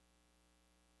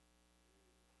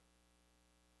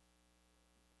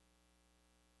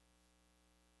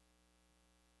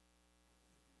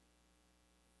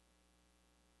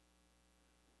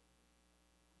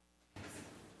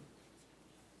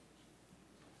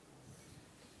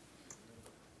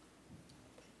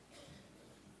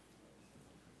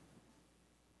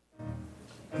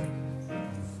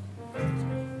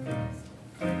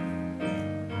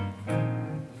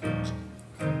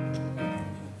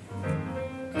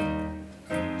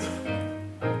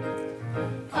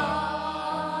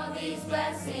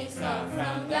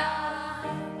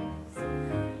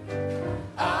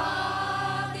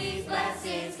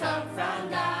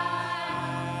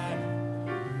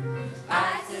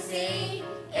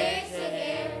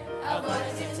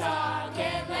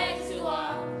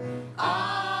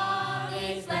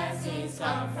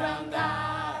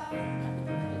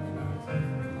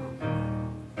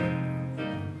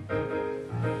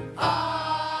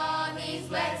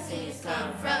blessings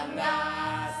come from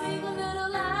God. Sing a little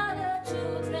louder,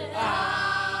 children.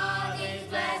 All these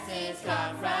blessings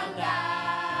come from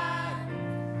God.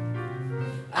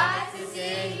 Eyes to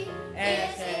see,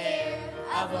 ears to hear,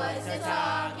 a voice to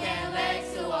talk, and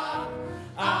legs to walk.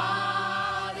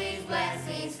 All these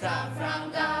blessings come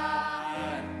from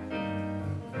God.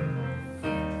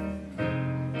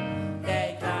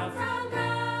 They come from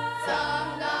God.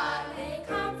 From God. They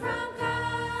come from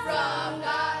God. From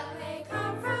God. They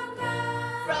come from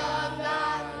God. From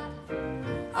God.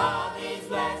 All these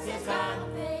blessings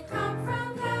come They come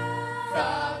from God.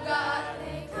 from God.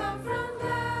 They come from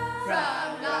God.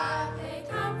 From God. They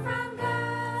come from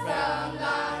God. From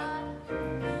God.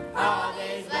 All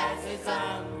these blessings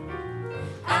come.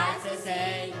 Eyes to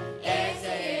see, ears to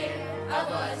hear, a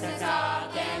voice to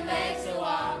talk, and legs to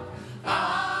walk.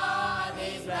 All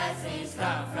these blessings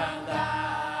come from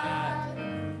God.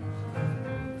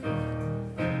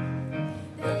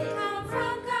 They come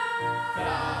from God.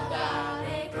 From God.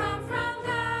 They come from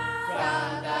God.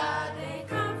 From God. They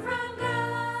come from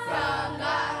God. From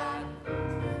God.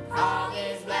 All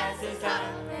these blessings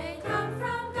come They come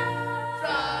from God.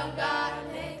 from God.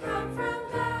 They come from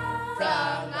God.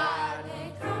 From God. They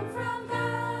come from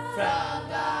God. From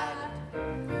God.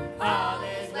 All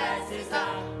these blessings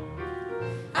come.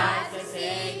 Eyes to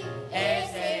see, ears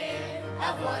to hear, a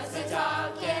voice to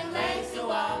talk, and legs to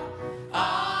walk.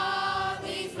 All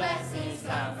these blessings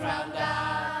come from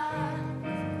God.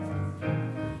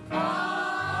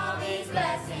 All these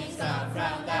blessings come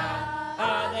from God.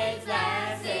 All these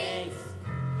blessings,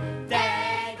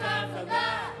 they come from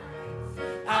God.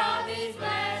 All these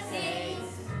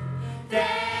blessings,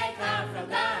 they come from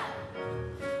God.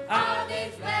 All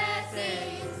these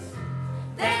blessings,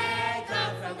 they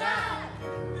come from God.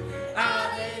 All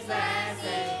these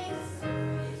blessings,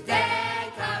 they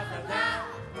come from God.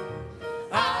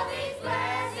 All these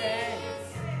blessings,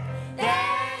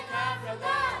 they come from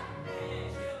God.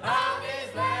 All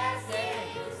these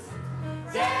blessings,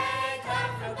 they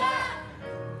come from God.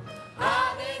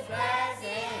 All these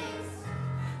blessings,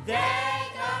 they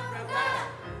come from God.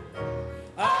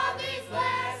 All these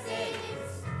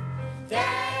blessings,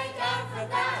 they come from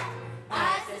God.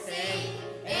 Eyes to see,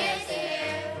 ears to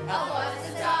hear, a voice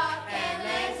to talk, and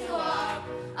legs to walk.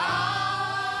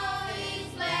 All these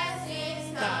blessings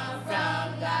come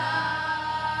from God.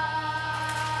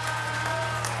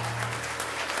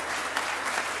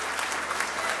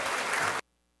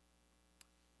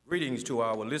 Greetings to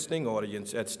our listening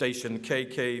audience at station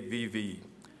KKVV.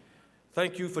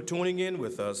 Thank you for tuning in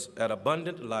with us at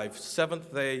Abundant Life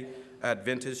Seventh-day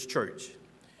Adventist Church.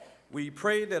 We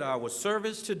pray that our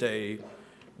service today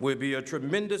will be a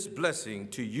tremendous blessing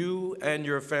to you and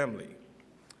your family.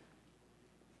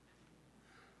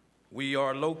 We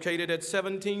are located at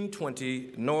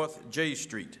 1720 North J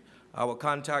Street. Our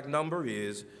contact number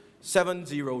is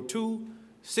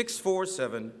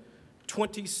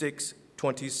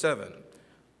 702-647-2627.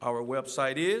 Our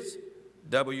website is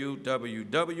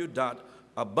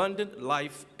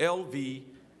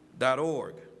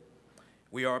www.abundantlifelv.org.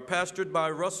 We are pastored by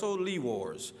Russell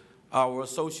Lewars. Our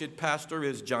associate pastor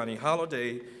is Johnny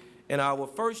Holliday, and our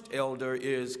first elder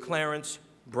is Clarence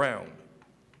Brown.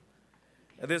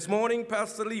 This morning,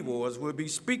 Pastor Lewars will be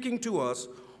speaking to us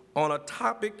on a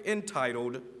topic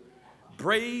entitled,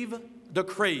 Brave the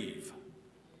Crave.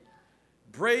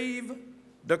 Brave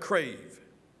the Crave.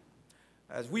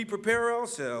 As we prepare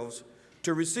ourselves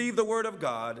to receive the Word of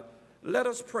God, let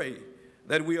us pray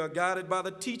that we are guided by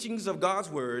the teachings of God's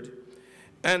Word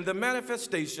and the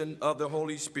manifestation of the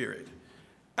Holy Spirit.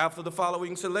 After the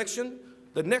following selection,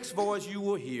 the next voice you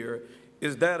will hear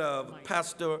is that of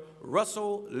Pastor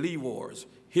Russell Lewars.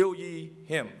 Hear ye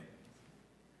him.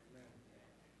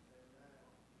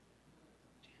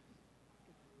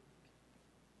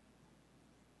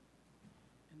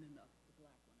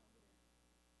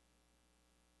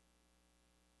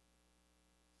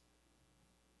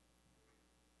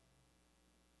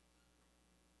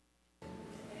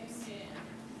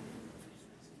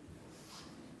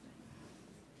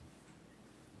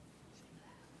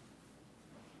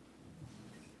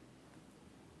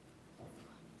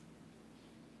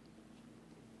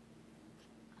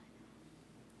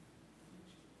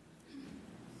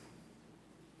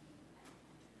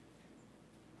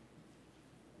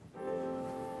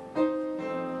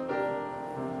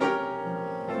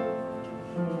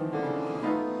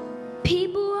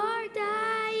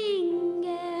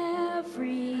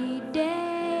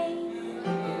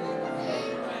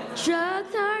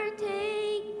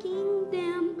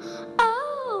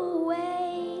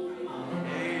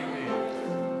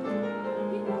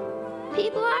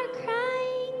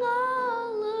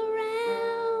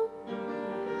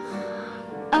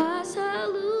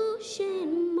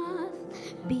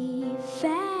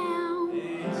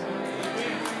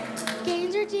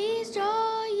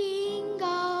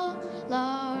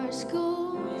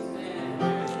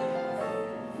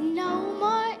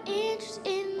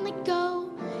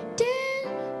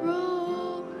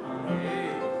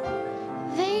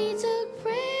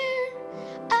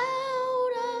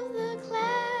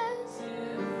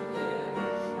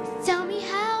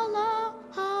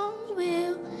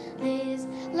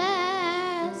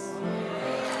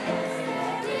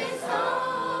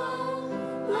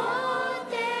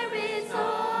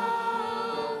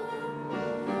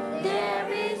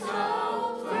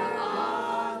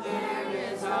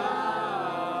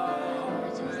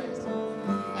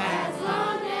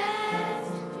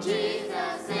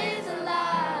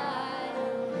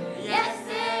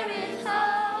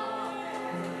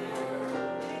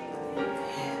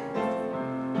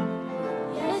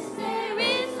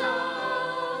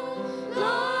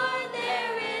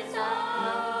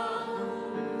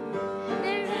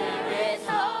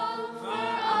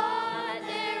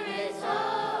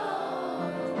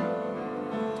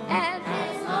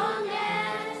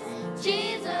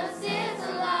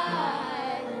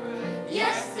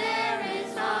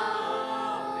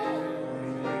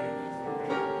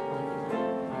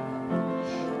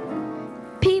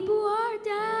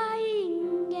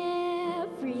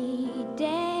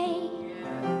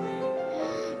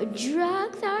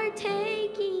 Drugs are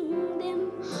taking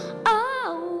them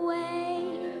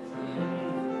away.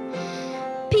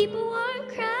 People are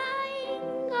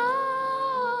crying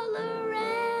all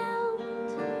around.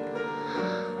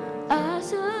 A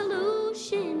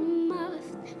solution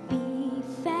must be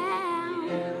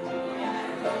found.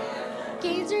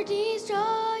 Gangs are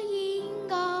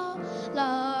destroying all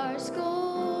our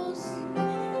schools.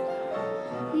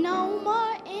 No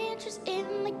more interest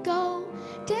in the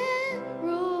golden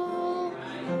rule.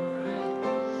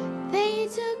 They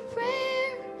took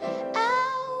prayer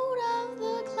out of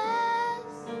the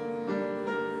class.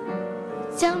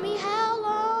 Tell me, how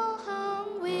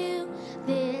long will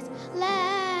this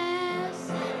last?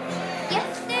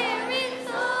 Yes, there is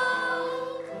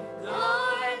hope.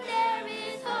 Lord, there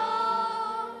is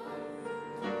hope.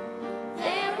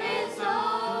 There is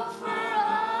hope for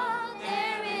all.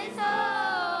 There is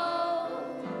hope.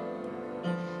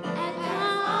 As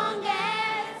long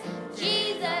as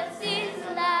Jesus is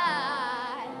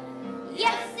alive.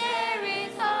 Yes, there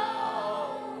is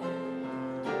hope.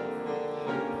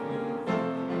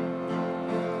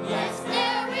 Yes,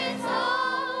 there is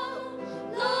hope.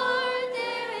 Lord,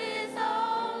 there is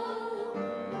hope.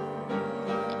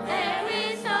 There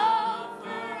is hope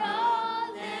for all.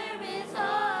 There is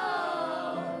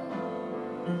hope.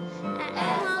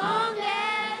 As long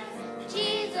as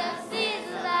Jesus is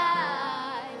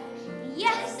alive.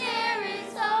 Yes, there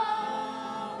is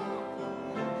hope.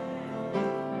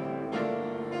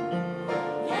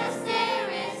 Yes, there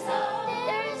is hope.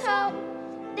 There is hope.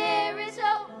 There is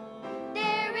hope.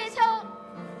 There is hope.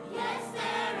 Yes,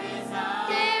 there is hope.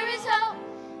 There is hope.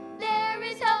 There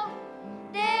is hope.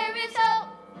 There is hope.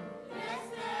 Yes,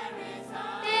 there is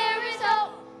hope. There is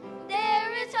hope.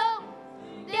 There is hope.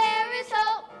 There is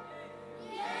hope.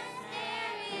 Yes,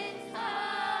 there is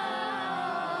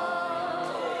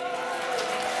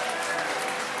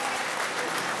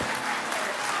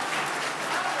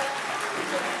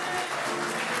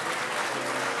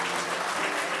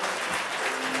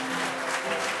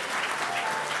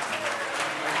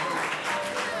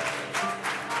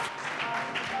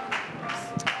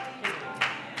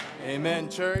Amen,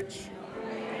 church.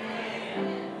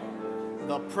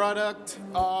 The product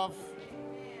of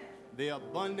the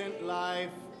Abundant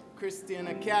Life Christian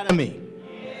Academy.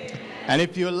 And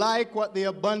if you like what the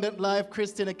Abundant Life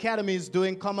Christian Academy is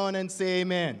doing, come on and say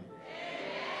amen.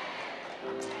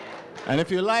 And if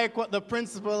you like what the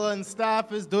principal and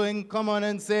staff is doing, come on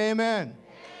and say amen.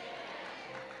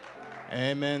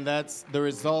 Amen. That's the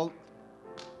result.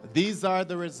 These are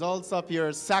the results of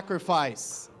your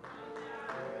sacrifice.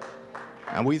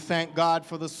 And we thank God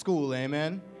for the school,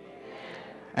 amen.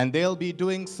 And they'll be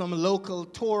doing some local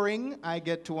touring, I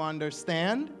get to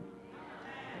understand.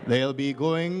 They'll be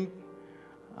going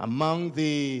among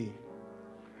the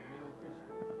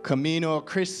Camino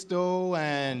Cristo,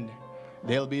 and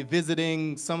they'll be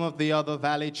visiting some of the other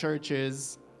valley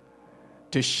churches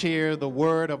to share the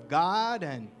word of God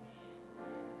and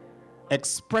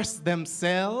express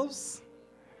themselves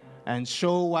and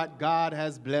show what God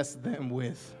has blessed them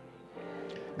with.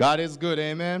 God is good,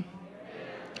 amen.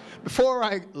 Before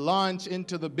I launch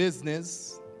into the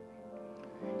business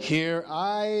here,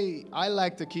 I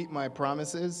like to keep my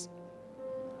promises.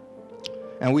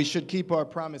 And we should keep our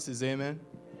promises, amen.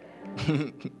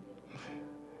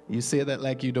 You say that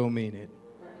like you don't mean it.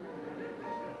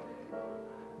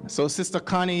 So Sister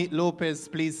Connie Lopez,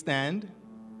 please stand.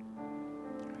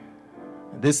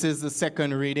 This is the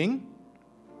second reading.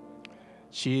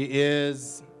 She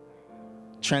is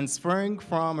transferring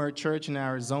from her church in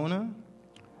Arizona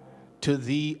to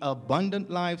the Abundant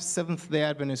Life Seventh-day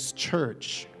Adventist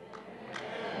Church.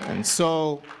 And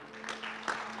so,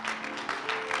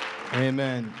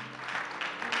 amen.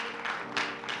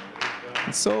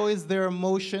 And so is there a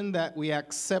motion that we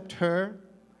accept her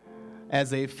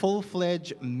as a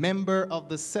full-fledged member of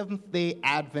the Seventh-day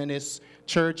Adventist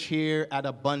Church here at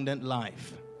Abundant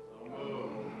Life?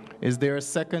 Is there a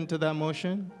second to that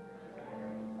motion?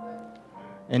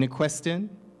 Any question?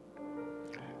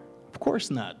 Of course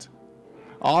not.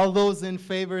 All those in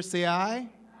favor say aye.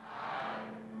 Aye.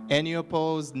 Any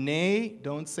opposed, nay?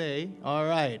 Don't say. All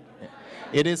right.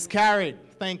 It is carried.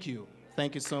 Thank you.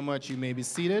 Thank you so much. You may be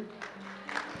seated.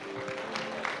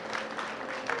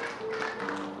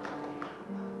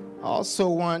 I also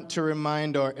want to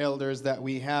remind our elders that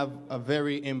we have a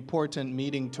very important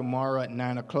meeting tomorrow at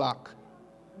 9 o'clock.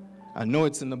 I know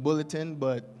it's in the bulletin,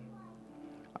 but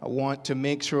I want to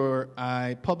make sure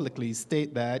I publicly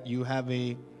state that you have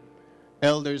a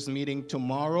elders meeting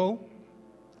tomorrow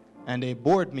and a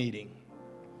board meeting.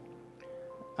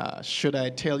 Should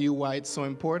I tell you why it's so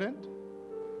important?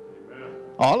 Amen.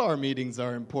 All our meetings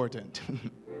are important.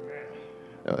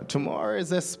 Tomorrow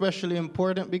is especially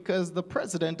important because the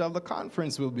president of the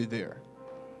conference will be there.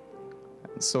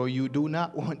 And so you do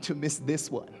not want to miss this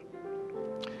one.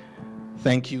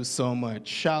 Thank you so much.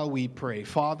 Shall we pray?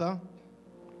 Father,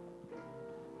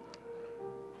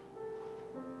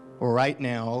 right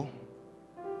now,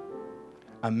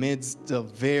 amidst the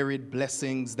varied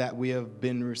blessings that we have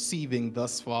been receiving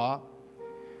thus far,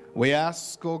 we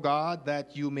ask, O God,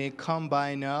 that you may come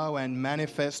by now and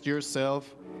manifest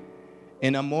yourself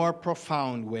in a more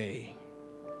profound way.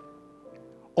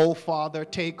 O Father,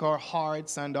 take our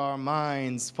hearts and our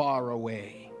minds far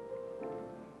away.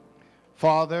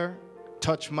 Father,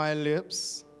 touch my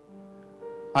lips,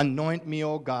 anoint me,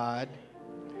 O God,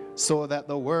 so that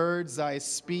the words I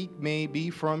speak may be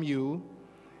from you,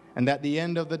 and at the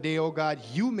end of the day, O God,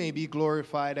 you may be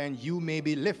glorified and you may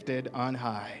be lifted on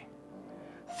high.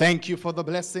 Thank you for the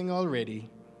blessing already,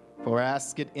 for I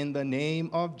ask it in the name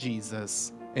of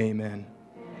Jesus. Amen.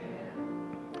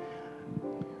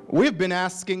 We've been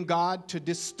asking God to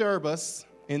disturb us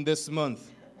in this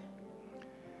month.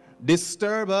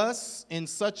 Disturb us in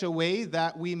such a way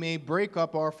that we may break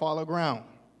up our fallow ground.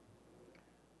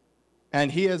 And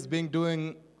he has been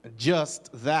doing just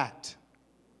that.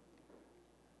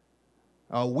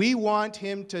 We want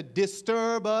him to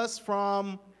disturb us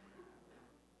from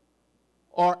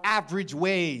our average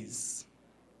ways,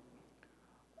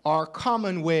 our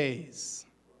common ways.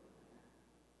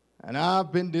 And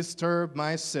I've been disturbed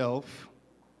myself.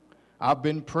 I've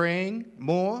been praying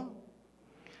more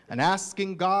and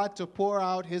asking God to pour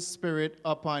out his Spirit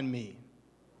upon me.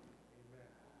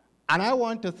 And I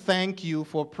want to thank you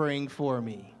for praying for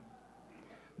me.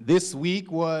 This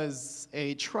week was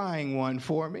a trying one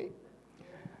for me.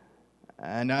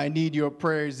 And I need your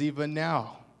prayers even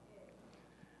now.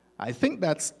 I think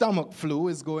that stomach flu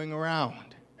is going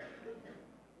around.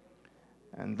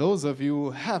 And those of you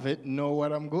who have it know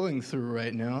what I'm going through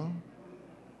right now.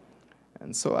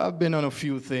 And so I've been on a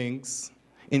few things,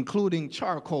 including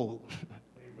charcoal.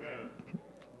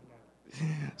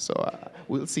 So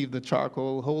we'll see if the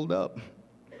charcoal hold up.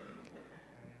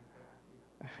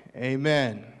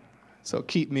 Amen. So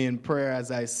keep me in prayer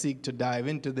as I seek to dive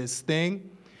into this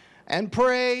thing. And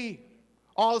pray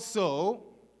also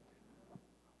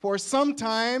for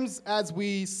sometimes as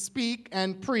we speak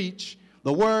and preach,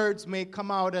 the words may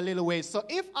come out a little way. So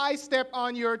if I step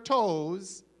on your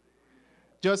toes,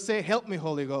 just say, help me,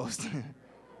 Holy Ghost.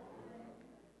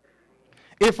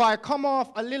 If I come off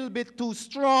a little bit too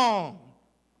strong,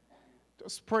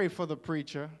 just pray for the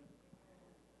preacher,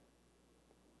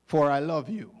 for I love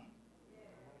you.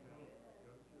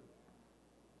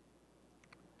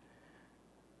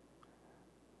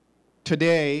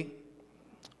 Today,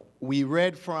 we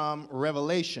read from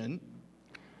Revelation,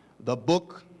 the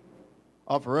book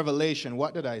of Revelation.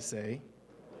 What did I say?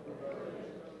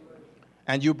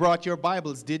 And you brought your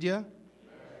Bibles, did you?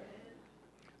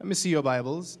 Let me see your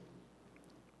Bibles.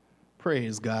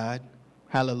 Praise God.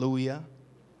 Hallelujah.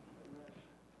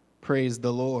 Praise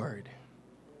the Lord.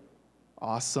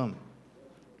 Awesome.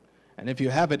 And if you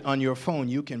have it on your phone,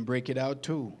 you can break it out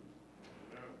too.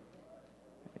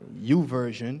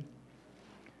 YouVersion.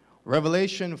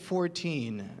 Revelation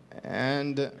 14.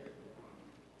 And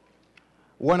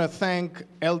want to thank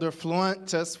Elder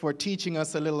Fluentus for teaching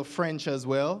us a little French as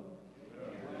well.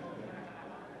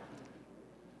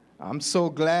 I'm so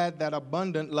glad that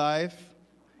Abundant Life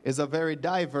is a very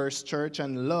diverse church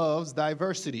and loves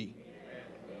diversity.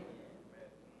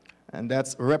 And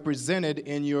that's represented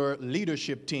in your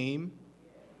leadership team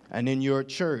and in your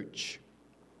church,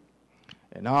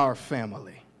 in our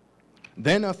family.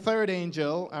 Then a third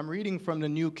angel, I'm reading from the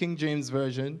New King James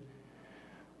Version.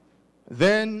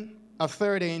 Then a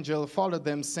third angel followed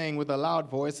them, saying with a loud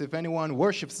voice, if anyone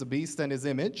worships the beast and his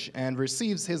image and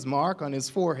receives his mark on his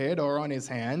forehead or on his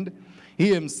hand,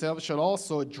 he himself shall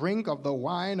also drink of the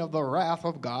wine of the wrath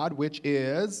of God, which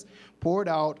is poured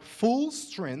out full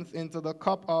strength into the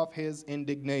cup of his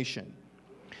indignation.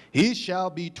 He shall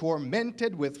be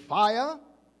tormented with fire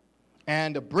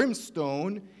and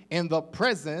brimstone in the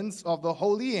presence of the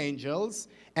holy angels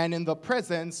and in the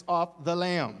presence of the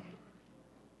Lamb.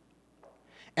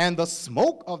 And the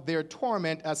smoke of their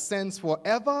torment ascends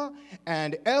forever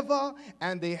and ever,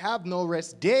 and they have no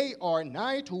rest day or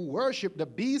night who worship the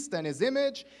beast and his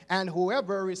image, and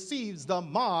whoever receives the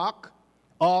mark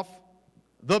of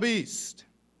the beast.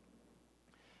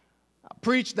 I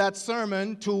preached that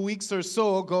sermon 2 weeks or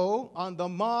so ago on the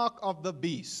mark of the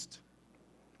beast.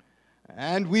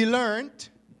 And we learned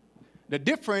the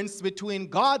difference between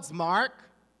God's mark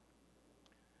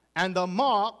and the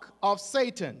mark of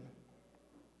Satan.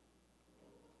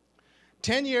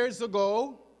 10 years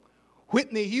ago,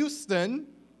 Whitney Houston,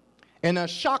 in a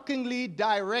shockingly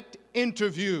direct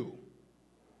interview,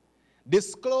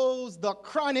 disclosed the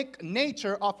chronic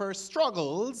nature of her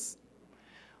struggles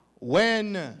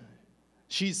when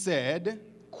she said,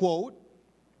 quote,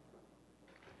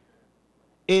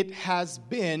 "It has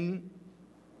been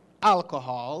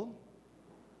alcohol,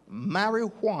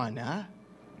 marijuana,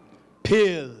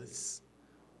 pills,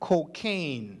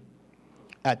 cocaine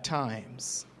at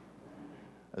times."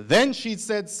 Then she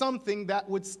said something that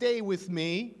would stay with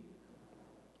me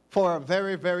for a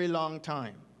very, very long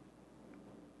time.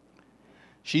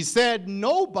 She said,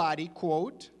 "Nobody,"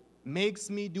 quote, "makes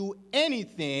me do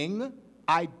anything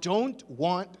I don't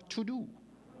want to do.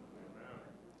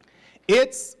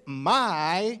 It's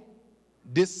my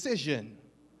decision.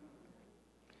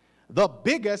 The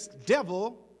biggest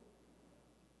devil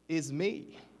is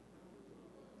me.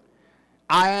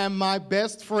 I am my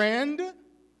best friend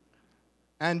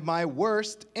and my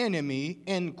worst enemy,"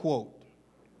 end quote.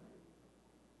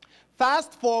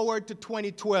 Fast forward to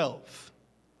 2012,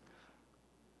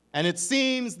 and it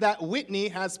seems that Whitney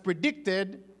has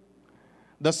predicted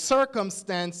the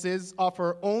circumstances of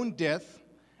her own death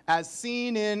as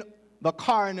seen in the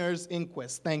coroner's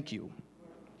inquest. Thank you.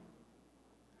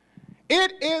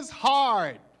 It is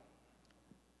hard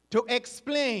to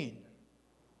explain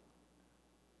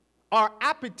our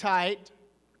appetite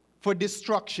for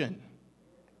destruction,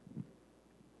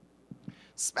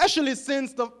 especially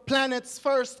since the planet's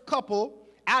first couple,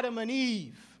 Adam and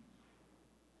Eve,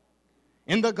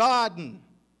 in the garden,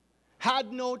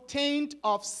 had no taint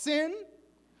of sin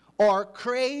or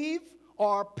crave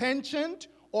or penchant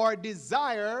or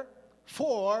desire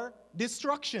for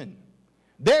destruction.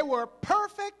 They were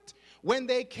perfect when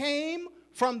they came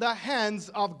from the hands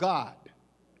of God.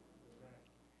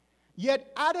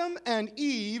 Yet Adam and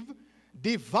Eve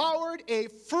devoured a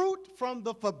fruit from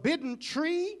the forbidden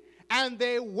tree, and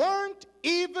they weren't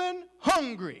even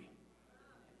hungry.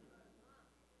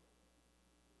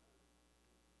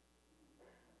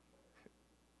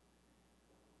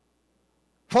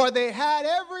 For they had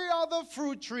every other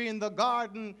fruit tree in the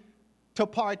garden to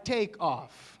partake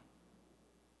of.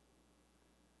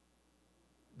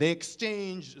 They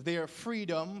exchanged their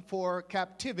freedom for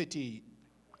captivity,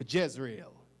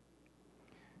 Jezreel.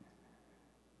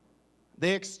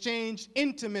 They exchanged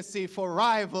intimacy for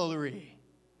rivalry.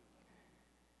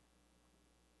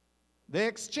 They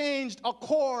exchanged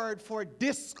accord for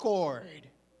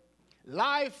discord,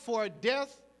 life for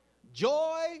death,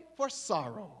 joy for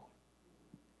sorrow.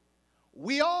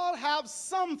 We all have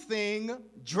something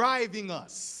driving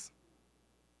us.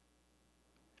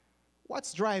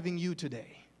 What's driving you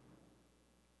today?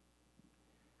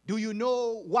 Do you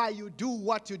know why you do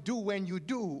what you do when you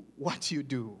do what you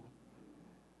do?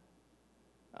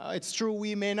 It's true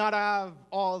we may not have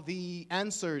all the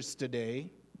answers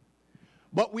today,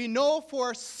 but we know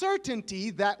for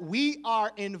certainty that we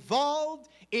are involved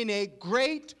in a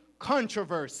great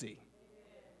controversy.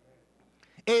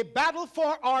 A battle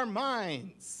for our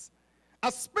minds,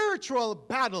 a spiritual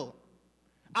battle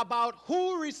about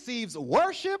who receives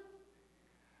worship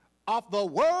of the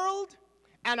world,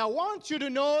 and I want you to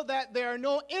know that there are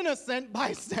no innocent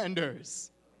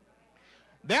bystanders.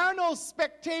 There are no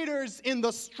spectators in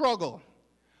the struggle.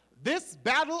 This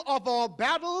battle of all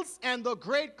battles and the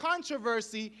great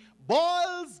controversy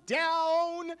boils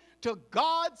down to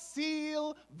God's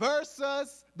seal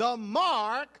versus the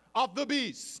mark of the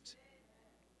beast.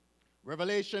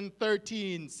 Revelation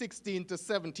 13, 16 to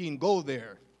 17, go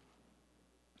there.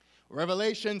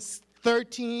 Revelation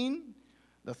 13,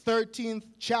 the 13th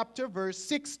chapter, verse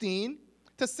 16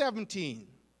 to 17.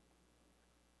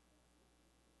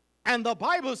 And the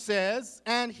Bible says,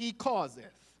 "And he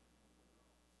causeth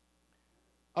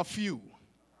a few.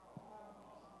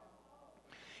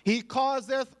 He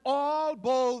causeth all,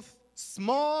 both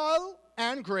small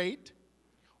and great,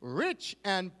 rich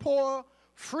and poor,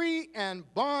 free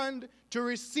and bond, to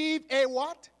receive a"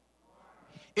 what?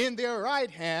 "In their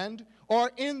right hand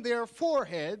or in their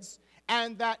foreheads,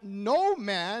 and that no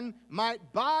man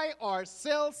might buy or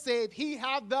sell save he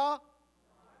have the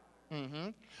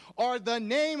or the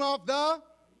name of the,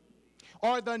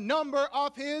 or the number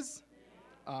of his."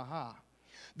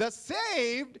 The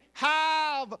saved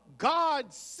have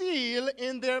God's seal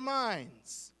in their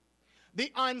minds.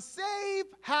 The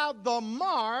unsaved have the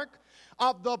mark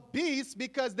of the beast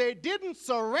because they didn't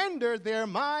surrender their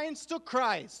minds to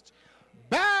Christ.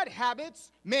 Bad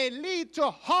habits may lead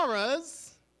to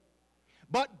horrors,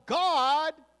 but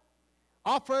God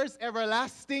offers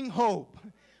everlasting hope.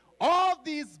 All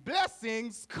these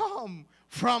blessings come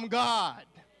from God.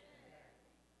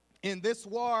 In this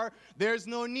war, there's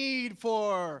no need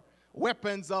for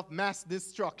weapons of mass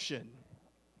destruction.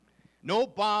 No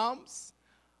bombs.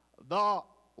 The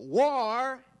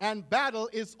war and battle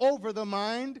is over the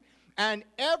mind, and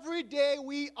every day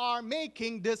we are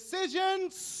making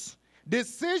decisions.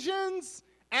 3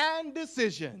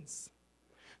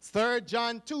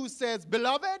 John 2 says,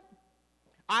 Beloved,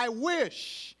 I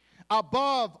wish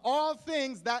above all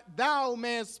things that thou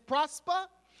mayest prosper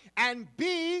and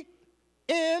be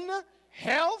in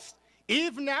health,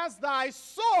 even as thy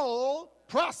soul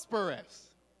prospereth.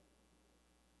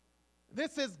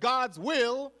 This is God's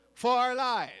will for our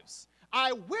lives.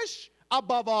 I wish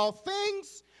above all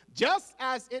things, just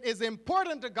as it is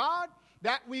important to God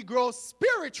that we grow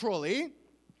spiritually,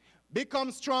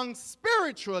 become strong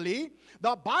spiritually,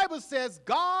 the Bible says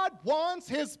God wants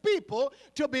his people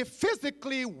to be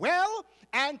physically well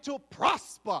and to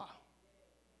prosper.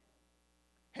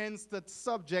 Hence the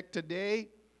subject today,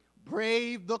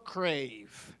 brave the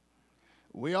crave.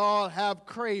 We all have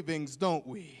cravings, don't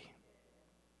we?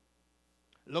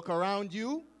 Look around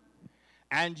you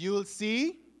and you'll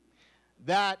see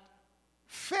that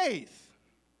faith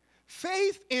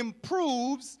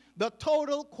improves the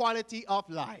total quality of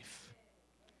life.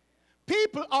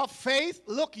 People of faith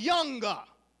look younger.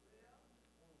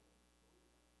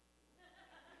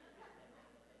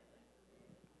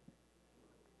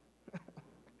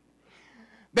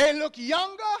 They look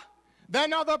younger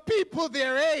than other people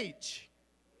their age.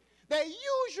 They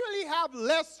usually have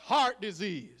less heart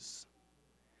disease.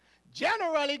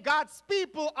 Generally, God's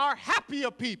people are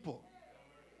happier people.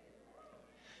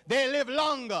 They live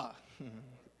longer.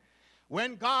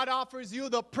 When God offers you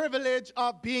the privilege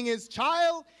of being his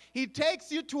child, he takes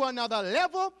you to another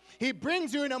level. He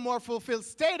brings you in a more fulfilled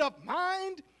state of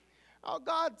mind. Oh,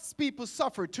 God's people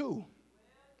suffer too.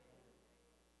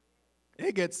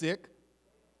 They get sick.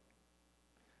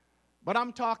 But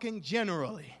I'm talking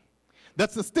generally. The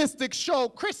statistics show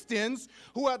Christians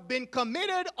who have been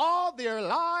committed all their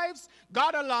lives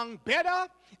got along better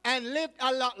and lived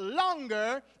a lot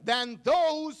longer than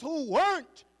those who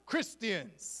weren't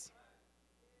Christians.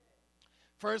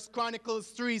 1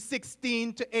 Chronicles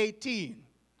 3:16 to 18.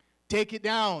 Take it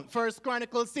down. 1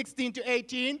 Chronicles 16 to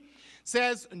 18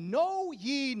 says, Know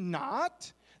ye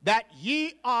not that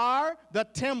ye are the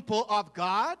temple of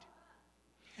God,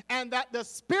 and that the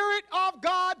Spirit of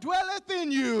God dwelleth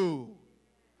in you?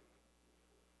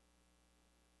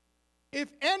 If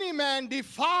any man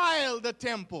defile the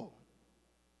temple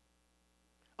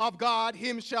of God,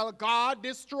 him shall God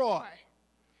destroy.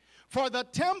 For the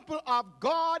temple of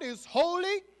God is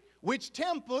holy, which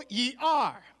temple ye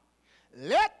are.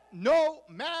 Let no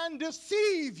man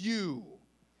deceive you.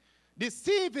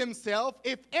 Deceive himself.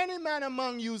 If any man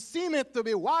among you seemeth to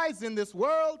be wise in this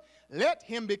world, let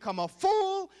him become a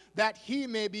fool, that he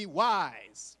may be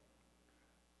wise.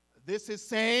 This is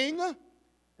saying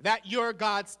that you're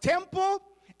God's temple,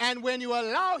 and when you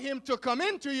allow him to come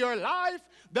into your life,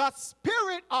 the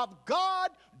Spirit of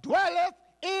God dwelleth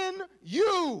in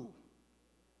you.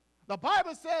 The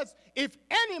Bible says, if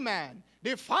any man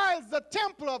defiles the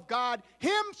temple of God,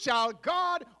 him shall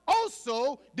God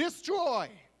also destroy.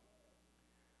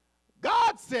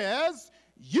 God says,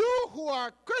 you who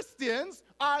are Christians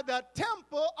are the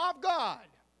temple of God.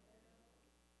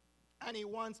 And he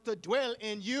wants to dwell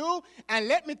in you. And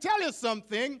let me tell you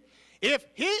something. If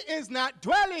he is not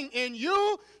dwelling in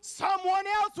you, someone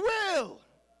else will.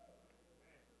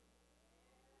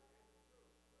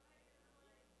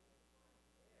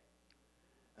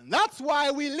 And that's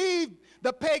why we leave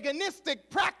the paganistic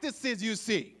practices, you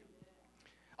see,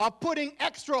 of putting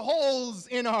extra holes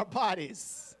in our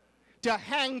bodies to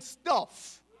hang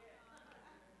stuff,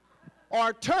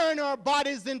 or turn our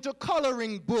bodies into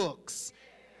coloring books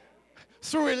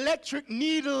through electric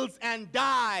needles and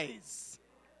dyes.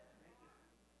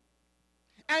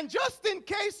 And just in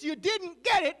case you didn't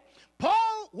get it,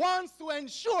 Paul wants to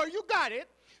ensure you got it,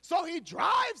 so he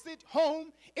drives it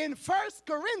home in 1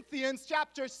 Corinthians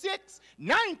chapter 6,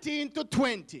 19 to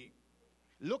 20.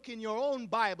 Look in your own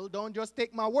Bible, don't just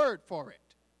take my word for it.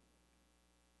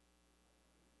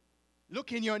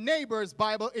 Look in your neighbor's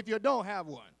Bible if you don't have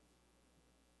one.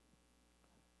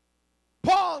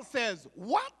 Paul says,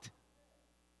 what?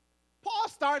 Paul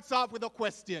starts off with a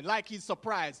question, like he's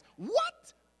surprised.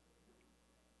 What?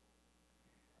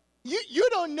 You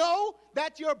don't know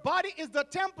that your body is the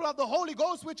temple of the Holy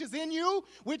Ghost, which is in you,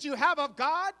 which you have of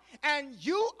God, and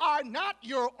you are not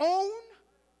your own?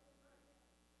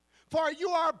 For you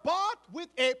are bought with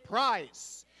a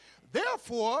price.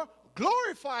 Therefore,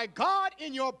 glorify God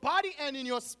in your body and in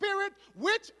your spirit,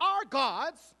 which are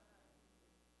God's.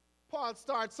 Paul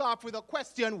starts off with a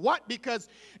question. What? Because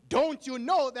don't you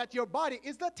know that your body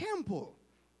is the temple?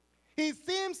 He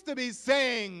seems to be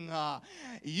saying,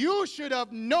 you should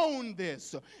have known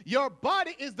this. Your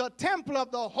body is the temple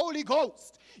of the Holy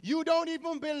Ghost. You don't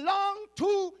even belong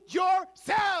to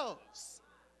yourselves.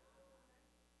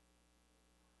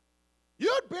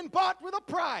 You'd been bought with a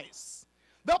price.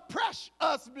 The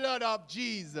precious blood of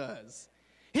Jesus.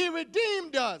 He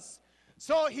redeemed us.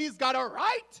 So he's got a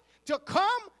right to come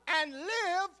and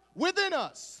live within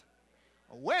us.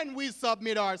 When we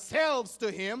submit ourselves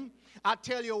to him, I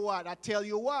tell you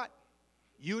what,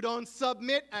 you don't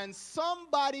submit and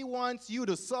somebody wants you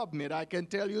to submit, I can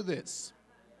tell you this.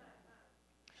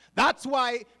 That's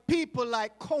why people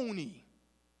like Coney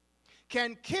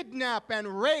can kidnap and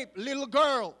rape little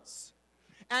girls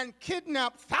and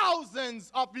kidnap thousands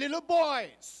of little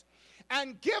boys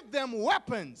and give them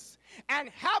weapons and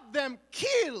have them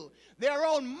kill their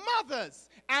own mothers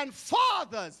and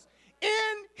fathers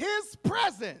in his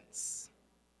presence.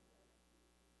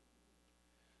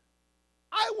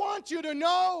 I want you to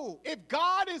know, if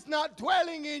God is not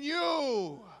dwelling in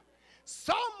you,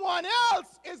 someone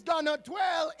else is going to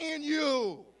dwell in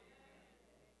you.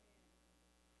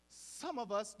 Some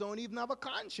of us don't even have a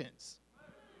conscience.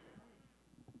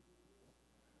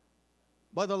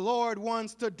 But the Lord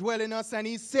wants to dwell in us, and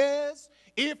he says,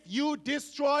 if you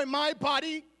destroy my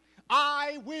body,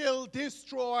 I will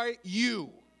destroy you.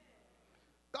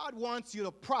 God wants you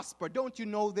to prosper. Don't you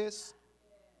know this?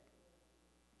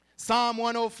 Psalm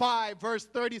 105 verse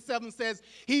 37 says,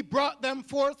 he brought them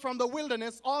forth from the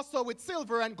wilderness also with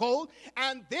silver and gold,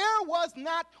 and there was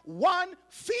not one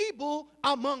feeble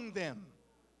among them.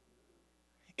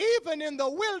 Even in the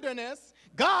wilderness,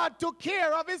 God took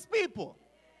care of his people.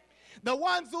 The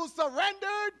ones who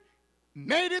surrendered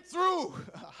made it through.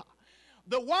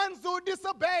 The ones who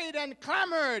disobeyed and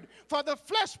clamored for the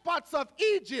flesh pots of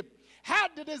Egypt had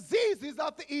the diseases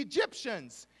of the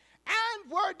Egyptians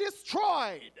and were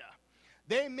destroyed.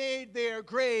 They made their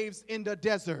graves in the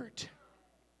desert.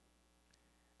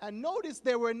 And notice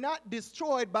they were not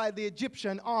destroyed by the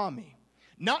Egyptian army,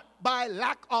 not by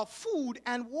lack of food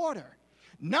and water,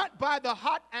 not by the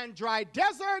hot and dry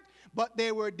desert, but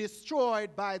they were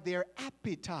destroyed by their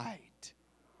appetite.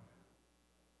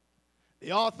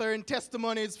 The author in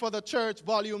Testimonies for the Church,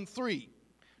 Volume 3,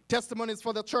 Testimonies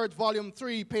for the Church, Volume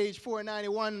 3, page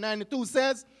 491 and 92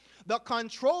 says, the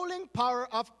controlling power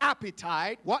of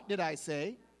appetite, what did I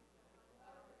say?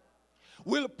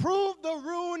 Will prove the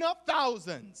ruin of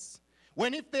thousands.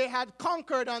 When if they had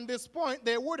conquered on this point,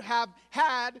 they would have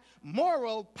had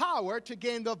moral power to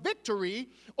gain the victory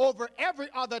over every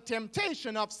other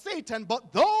temptation of Satan.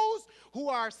 But those who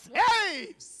are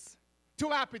slaves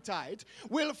to appetite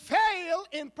will fail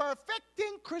in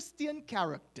perfecting Christian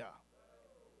character.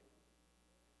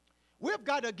 We've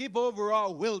got to give over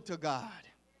our will to God.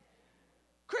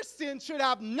 Christians should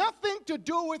have nothing to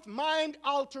do with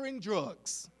mind-altering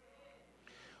drugs.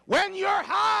 When you're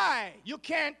high, you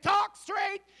can't talk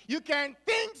straight, you can't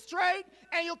think straight,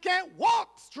 and you can't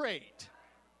walk straight.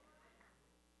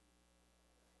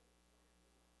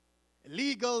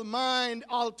 Illegal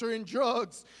mind-altering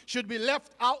drugs should be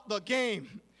left out the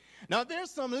game. Now,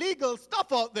 there's some legal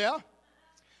stuff out there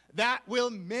that will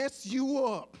mess you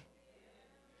up.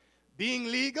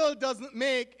 Being legal doesn't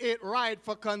make it right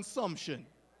for consumption.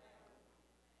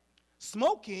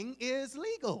 Smoking is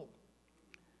legal,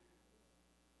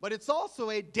 but it's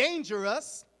also a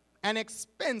dangerous and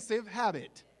expensive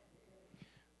habit.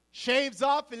 Shaves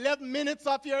off 11 minutes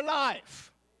of your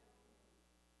life.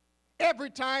 Every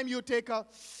time you take a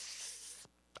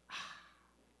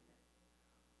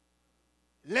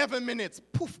 11 minutes,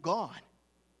 poof, gone.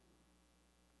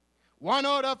 1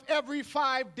 out of every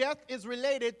 5 deaths is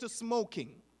related to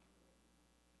smoking.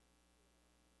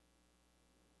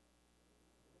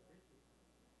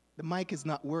 The mic is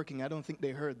not working. I don't think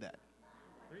they heard that.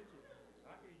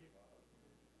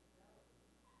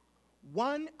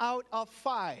 1 out of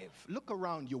 5, look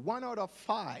around you, 1 out of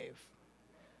 5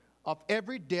 of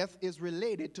every death is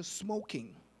related to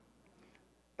smoking.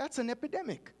 That's an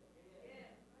epidemic.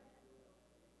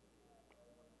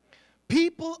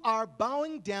 People are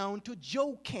bowing down to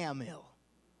Joe Camel.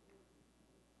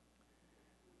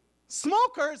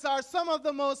 Smokers are some of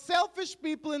the most selfish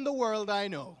people in the world I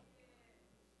know.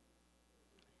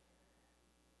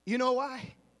 You know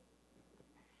why?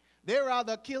 They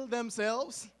rather kill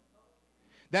themselves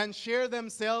than share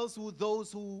themselves with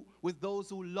those who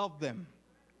love them.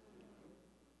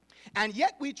 And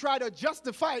yet we try to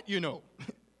justify it, you know.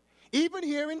 Even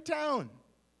here in town,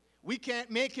 we can't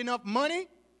make enough money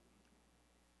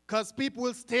because people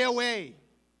will stay away.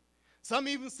 Some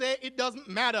even say it doesn't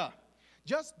matter.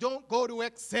 Just don't go to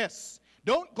excess.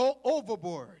 Don't go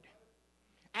overboard.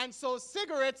 And so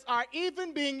cigarettes are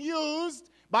even being used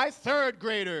by third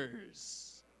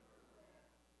graders.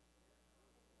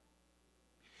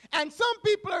 And some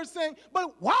people are saying,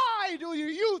 but why do your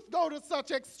youth go to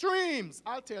such extremes?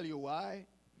 I'll tell you why.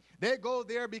 They go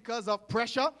there because of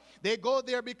pressure. They go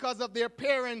there because of their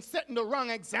parents setting the wrong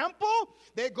example.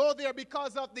 They go there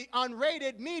because of the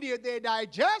unrated media they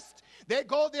digest. They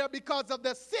go there because of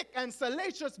the sick and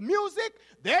salacious music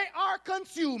they are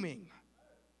consuming.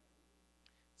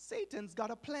 Satan's got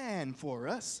a plan for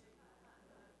us.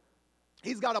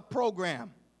 He's got a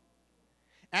program.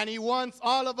 And he wants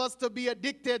all of us to be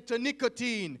addicted to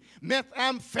nicotine,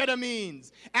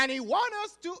 methamphetamines, and he wants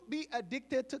us to be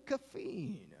addicted to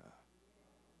caffeine.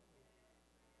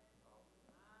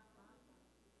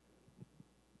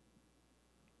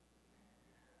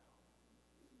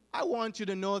 I want you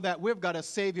to know that we've got a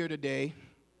Savior today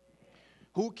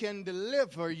who can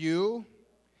deliver you.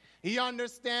 He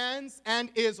understands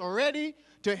and is ready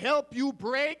to help you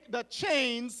break the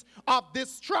chains of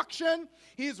destruction.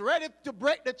 He's ready to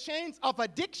break the chains of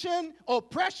addiction,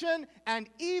 oppression, and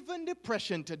even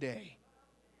depression today.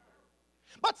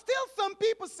 But still some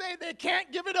people say they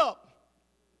can't give it up.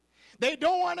 They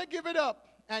don't want to give it up.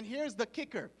 And here's the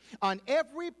kicker. On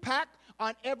every pack,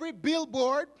 on every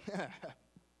billboard,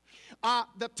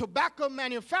 the tobacco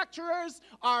manufacturers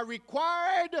are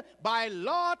required by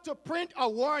law to print a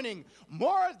warning.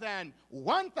 More than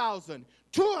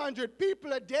 1,200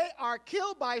 people a day are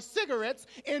killed by cigarettes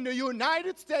in the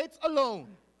United States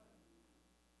alone.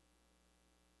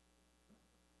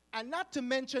 And not to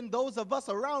mention those of us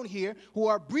around here who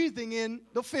are breathing in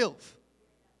the filth.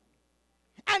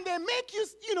 And they make you,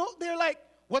 they're like,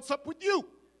 what's up with you?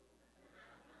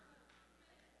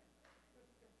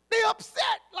 They're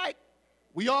upset, like,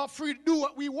 we all free to do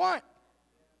what we want.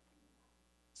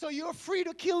 So you're free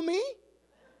to kill me?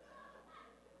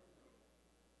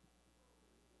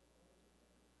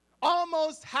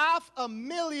 Almost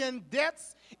 500,000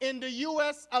 deaths in the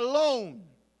U.S. alone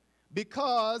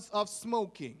because of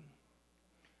smoking.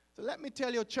 So let me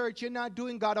tell you, church, you're not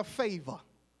doing God a favor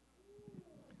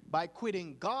by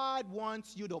quitting. God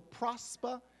wants you to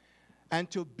prosper and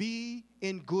to be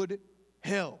in good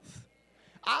health.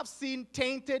 I've seen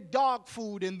tainted dog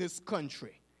food in this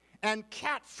country and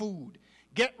cat food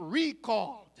get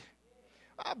recalled.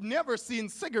 I've never seen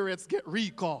cigarettes get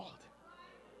recalled.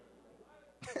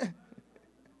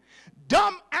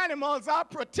 Dumb animals are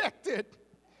protected,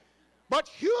 but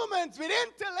humans with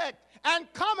intellect and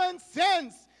common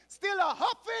sense still a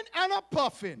huffing and a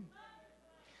puffing.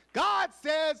 God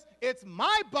says, it's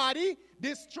my body,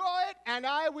 destroy it and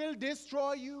I will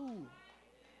destroy you.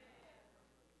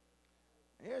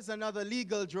 Here's another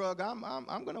legal drug. I'm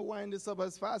going to wind this up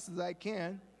as fast as I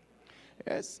can.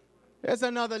 Here's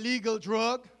another legal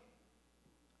drug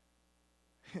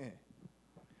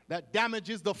that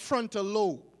damages the frontal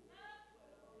lobe.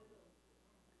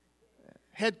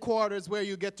 Headquarters where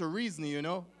you get to reason, you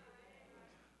know.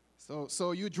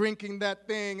 So you drinking that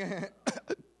thing and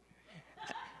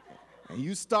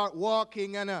you start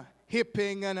walking and a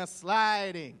hipping and a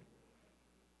sliding.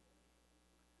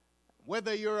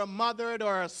 Whether you're a moderate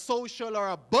or a social or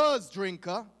a buzz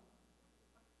drinker,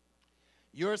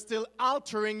 you're still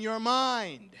altering your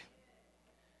mind.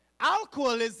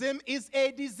 Alcoholism is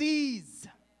a disease.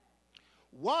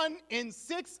 1 in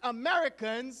 6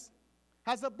 Americans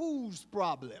has a booze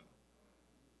problem.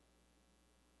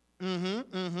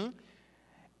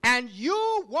 And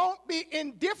you won't be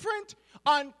indifferent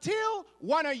until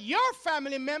one of your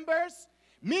family members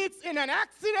meets in an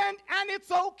accident and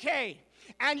it's okay.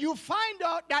 And you find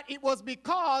out that it was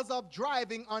because of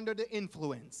driving under the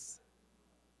influence.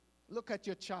 Look at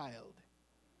your child.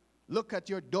 Look at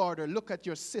your daughter. Look at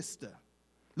your sister.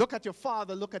 Look at your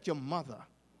father. Look at your mother.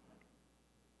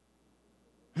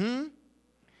 And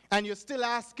you're still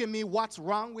asking me what's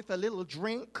wrong with a little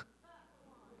drink?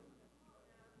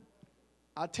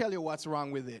 I'll tell you what's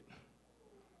wrong with it.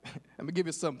 Let me give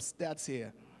you some stats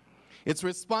here. It's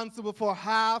responsible for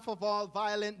half of all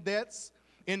violent deaths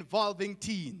involving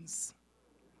teens.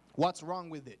 What's wrong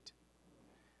with it?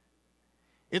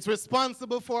 It's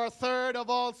responsible for 1/3 of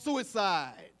all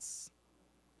suicides.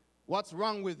 What's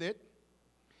wrong with it?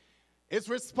 It's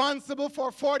responsible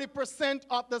for 40%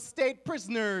 of the state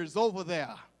prisoners over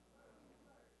there.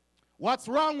 What's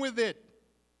wrong with it?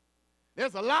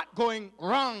 There's a lot going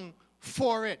wrong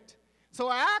for it. So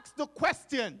I asked the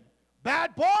question,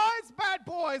 bad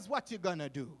boys, what you gonna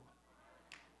do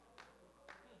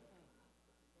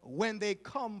when they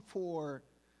come for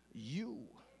you?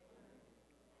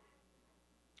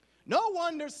 No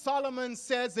wonder Solomon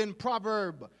says in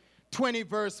Proverb 20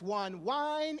 verse 1,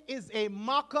 wine is a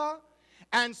mocker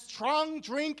and strong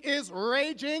drink is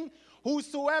raging.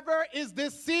 Whosoever is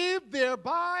deceived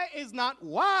thereby is not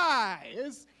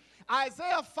wise.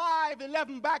 Isaiah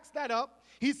 5:11 backs that up.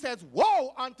 He says,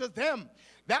 woe unto them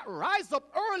that rise up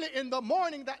early in the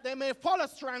morning, that they may follow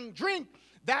strong drink,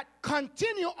 that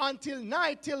continue until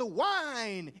night, till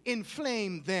wine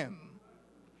inflame them.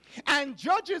 And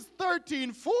Judges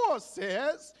 13:4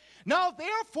 says, now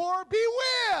therefore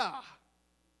beware.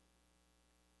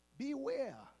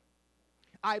 Beware,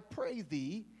 I pray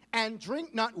thee, and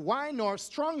drink not wine nor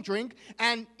strong drink,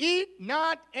 and eat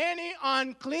not any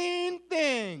unclean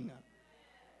thing.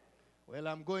 Well,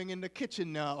 I'm going in the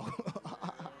kitchen now.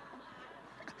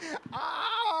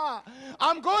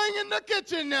 I'm going in the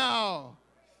kitchen now.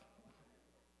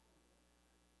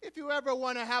 If you ever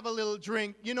want to have a little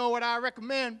drink, you know what I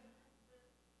recommend?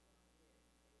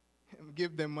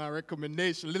 Give them my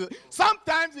recommendation.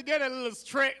 Sometimes you get a little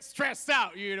stressed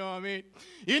out, you know what I mean?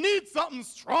 You need something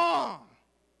strong.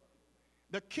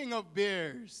 The king of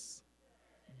beers,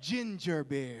 ginger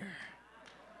beer.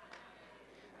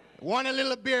 Want a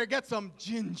little beer? Get some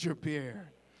ginger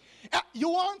beer. You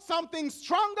want something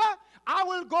stronger? I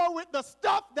will go with the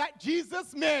stuff that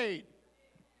Jesus made.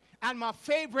 And my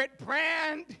favorite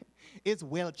brand is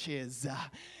Welch's.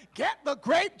 Get the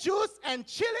grape juice and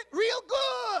chill it real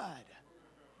good.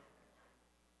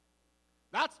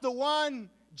 That's the one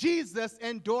Jesus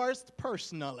endorsed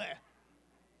personally.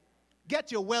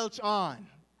 Get your Welch on.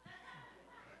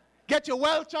 Get your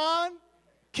Welch on,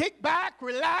 kick back,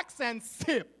 relax, and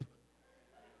sip.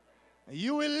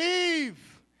 You will leave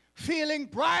feeling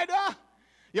brighter,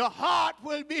 your heart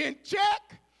will be in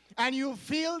check, and you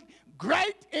feel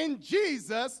great in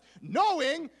Jesus,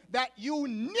 knowing that you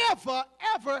never,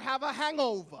 ever have a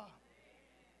hangover.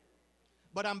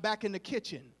 But I'm back in the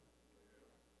kitchen.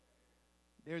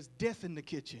 There's death in the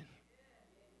kitchen.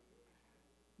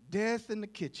 Death in the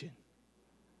kitchen.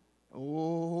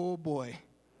 Oh, boy.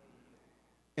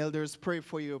 Elders, pray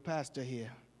for your pastor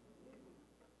here.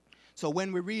 So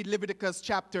when we read Leviticus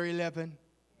chapter 11,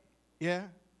 yeah,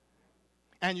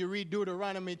 and you read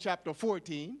Deuteronomy chapter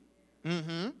 14,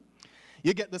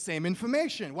 you get the same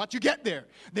information. What you get there?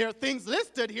 There are things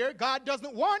listed here God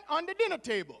doesn't want on the dinner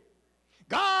table.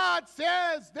 God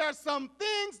says there's some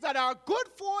things that are good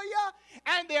for you,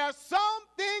 and there are some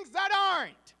things that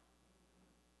aren't.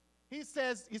 He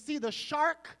says, you see the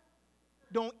shark?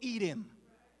 Don't eat him.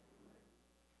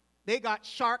 They got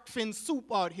shark fin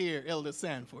soup out here, Elder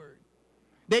Sanford.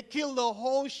 They kill the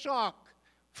whole shark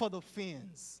for the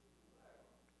fins.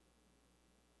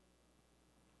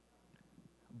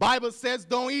 Bible says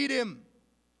don't eat him.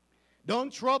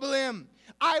 Don't trouble him.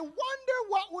 I wonder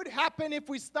what would happen if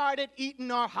we started eating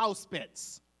our house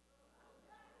pets.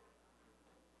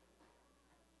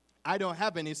 I don't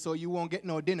have any, so you won't get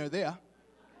no dinner there.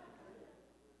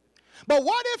 But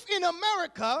what if in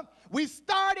America we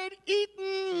started eating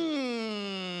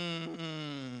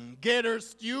gator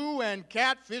stew and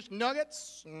catfish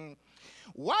nuggets?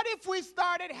 What if we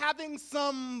started having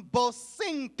some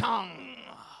bosingtong?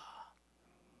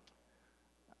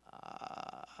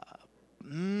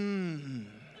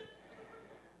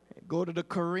 Go to the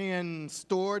Korean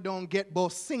store, don't get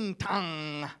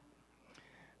bosingtong.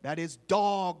 That is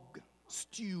dog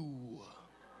stew.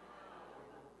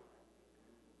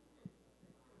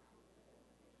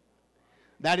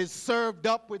 That is served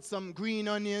up with some green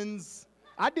onions.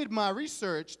 I did my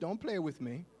research. Don't play with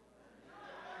me.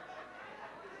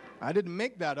 I didn't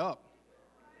make that up.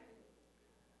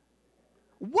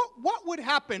 What would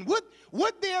happen?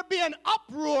 Would there be an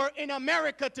uproar in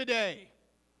America today?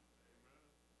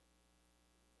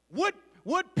 Would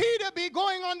Peter be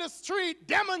going on the street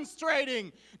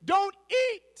demonstrating, don't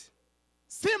eat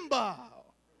Simba?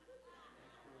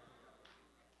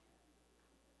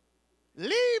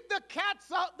 Leave the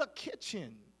cats out the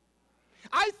kitchen.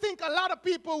 I think a lot of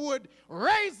people would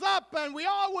raise up and we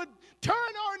all would turn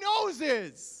our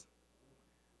noses.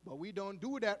 But we don't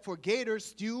do that for gator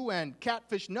stew and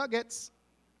catfish nuggets.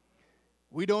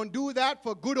 We don't do that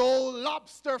for good old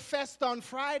lobster fest on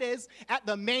Fridays at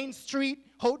the Main Street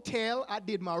Hotel. I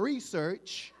did my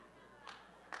research.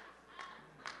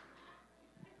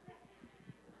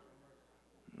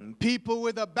 And people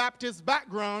with a Baptist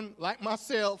background like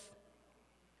myself,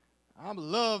 I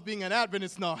love being an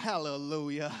Adventist now.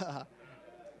 Hallelujah.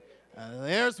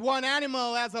 There's one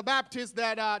animal as a Baptist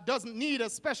that doesn't need a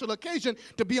special occasion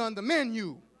to be on the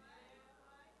menu.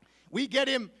 We get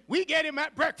him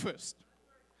at breakfast,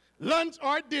 lunch,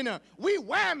 or dinner. We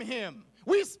wham him.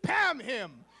 We spam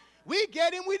him. We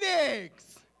get him with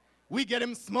eggs. We get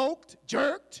him smoked,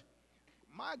 jerked.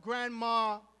 My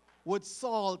grandma would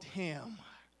salt him.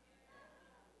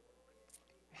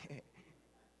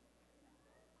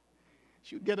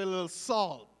 She'd get a little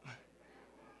salt.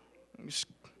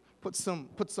 Put some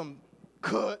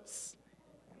cuts,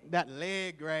 that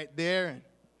leg right there, and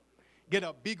get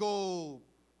a big old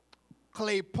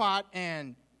clay pot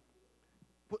and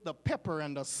put the pepper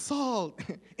and the salt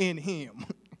in him.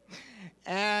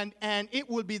 And it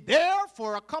would be there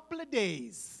for a couple of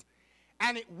days.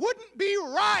 And it wouldn't be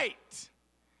right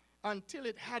until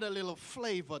it had a little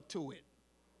flavor to it.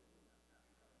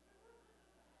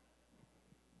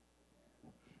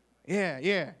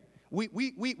 Yeah.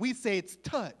 We say it's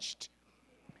touched.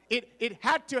 It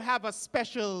had to have a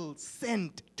special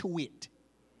scent to it,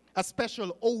 a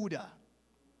special odor.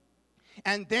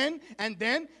 And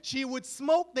then she would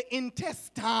smoke the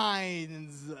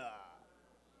intestines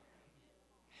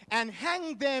and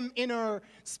hang them in her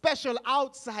special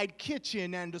outside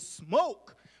kitchen, and the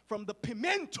smoke from the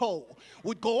pimento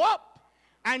would go up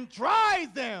and dry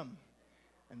them.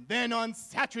 And then on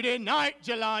Saturday night,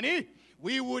 Jelani,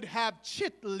 we would have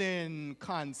chitlin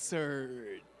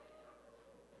concert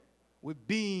with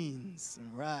beans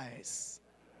and rice.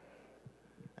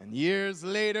 And years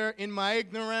later, in my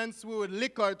ignorance, we would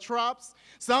lick our chops.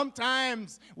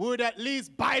 Sometimes we would at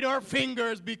least bite our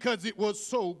fingers because it was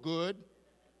so good.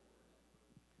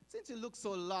 Since you look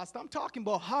so lost, I'm talking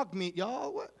about hog meat,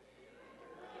 y'all. What?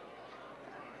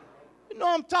 You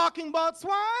know I'm talking about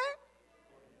swine?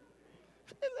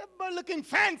 Everybody looking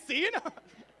fancy, you know.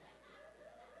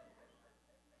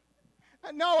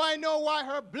 And now I know why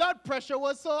her blood pressure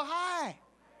was so high.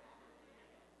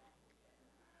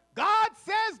 God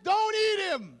says don't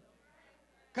eat him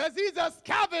because he's a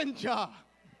scavenger.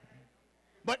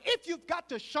 But if you've got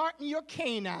to sharpen your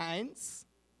canines,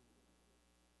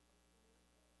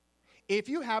 if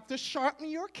you have to sharpen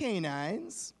your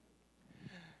canines,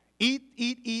 eat.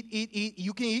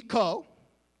 You can eat cow.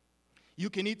 You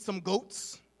can eat some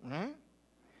goats. Right?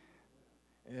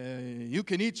 You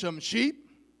can eat some sheep.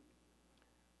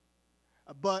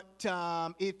 But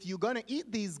if you're going to eat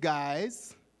these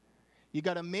guys, you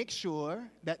got to make sure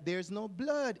that there's no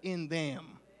blood in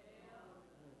them.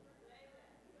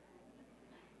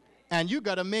 And you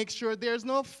got to make sure there's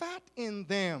no fat in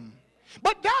them.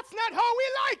 But that's not how we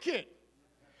like it.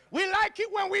 We like it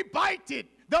when we bite it.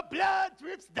 The blood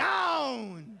drips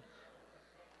down.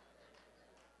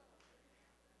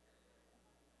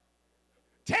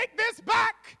 Take this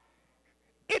back.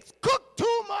 It's cooked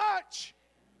too much.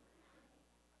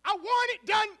 I want it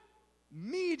done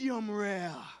medium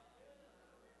rare.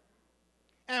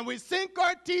 And we sink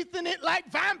our teeth in it like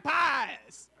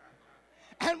vampires.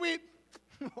 And we,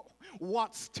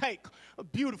 what steak? A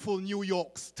beautiful New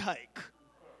York steak.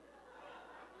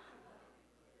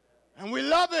 And we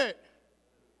love it.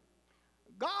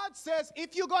 God says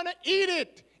if you're going to eat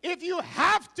it, if you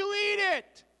have to eat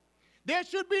it, there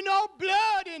should be no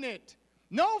blood in it,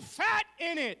 no fat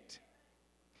in it.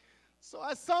 So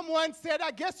as someone said, I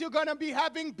guess you're going to be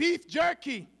having beef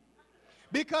jerky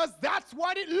because that's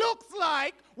what it looks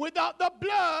like without the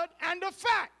blood and the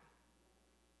fat.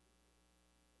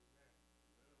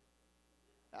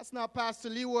 That's not Pastor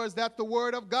Lee words, that's the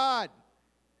word of God.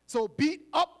 So beat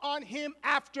up on him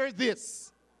after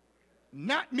this,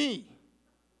 not me.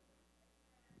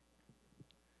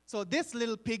 So this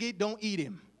little piggy, don't eat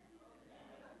him.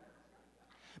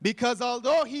 Because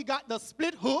although he got the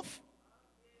split hoof,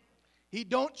 he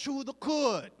don't chew the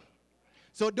cud.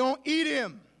 So don't eat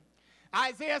him.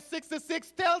 Isaiah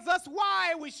 66 tells us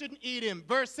why we shouldn't eat him.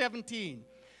 Verse 17.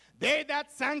 They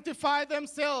that sanctify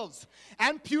themselves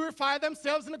and purify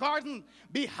themselves in the garden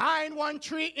behind one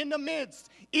tree in the midst,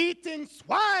 eating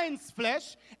swine's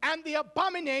flesh and the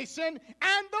abomination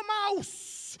and the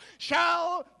mouse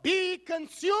shall be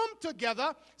consumed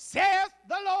together, saith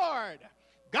the Lord.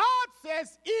 God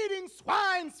says eating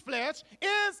swine's flesh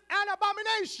is an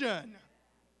abomination.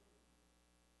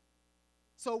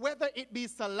 So whether it be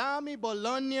salami,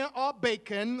 bologna, or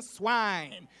bacon,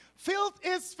 swine, filth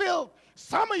is filth.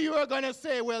 Some of you are going to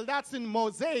say, well, that's in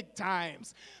Mosaic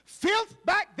times. Filth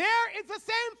back there is the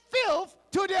same filth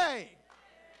today.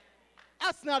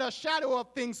 That's not a shadow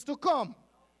of things to come.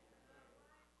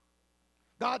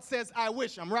 God says, I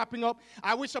wish, I'm wrapping up,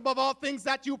 I wish above all things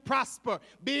that you prosper,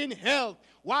 be in health.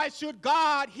 Why should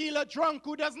God heal a drunk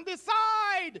who doesn't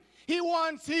decide he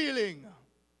wants healing?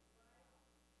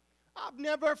 I've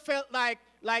never felt like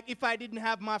if I didn't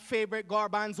have my favorite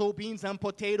garbanzo beans and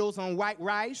potatoes and white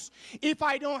rice, if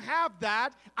I don't have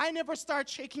that, I never start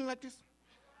shaking like this.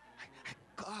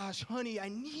 Gosh, honey, I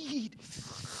need.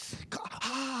 God,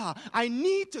 I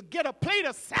need to get a plate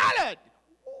of salad.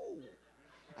 Ooh,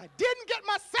 I didn't get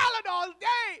my salad all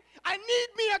day. I need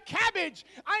me a cabbage.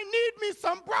 I need me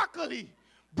some broccoli.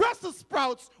 Brussels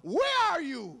sprouts, where are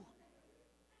you?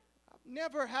 I've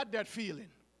never had that feeling.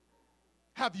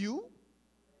 Have you?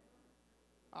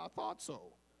 I thought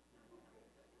so.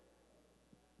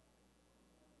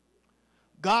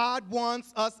 God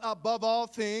wants us above all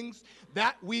things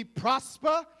that we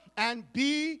prosper and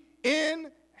be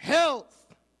in health.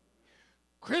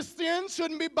 Christians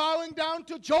shouldn't be bowing down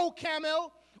to Joe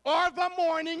Camel or the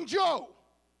Morning Joe.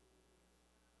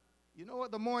 You know what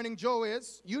the Morning Joe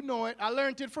is? You know it. I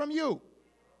learned it from you.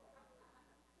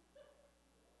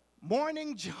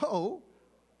 Morning Joe,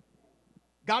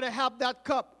 got to have that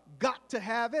cup. Got to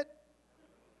have it.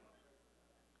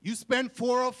 You spend $4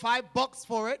 or $5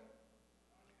 for it,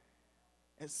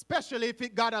 especially if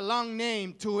it got a long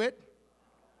name to it.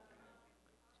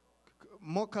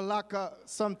 Mokalaka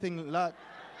something like.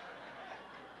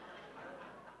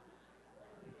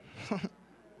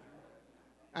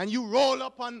 And you roll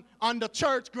up on the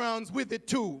church grounds with it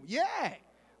too. Yeah,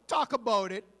 talk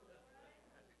about it.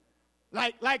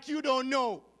 Like you don't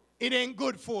know it ain't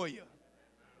good for you.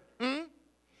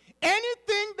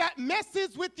 Anything that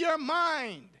messes with your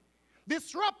mind,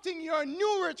 disrupting your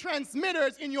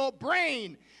neurotransmitters in your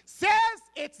brain, says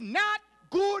it's not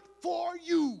good for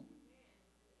you.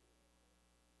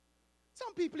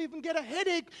 Some people even get a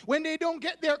headache when they don't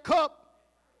get their cup.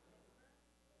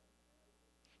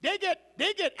 They get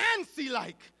antsy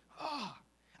like,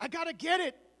 I gotta get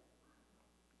it.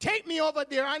 Take me over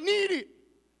there, I need it.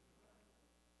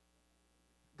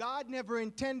 God never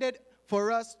intended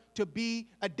for us to be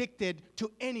addicted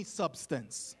to any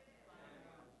substance.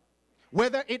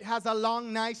 Whether it has a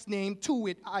long, nice name to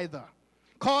it either.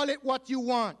 Call it what you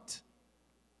want.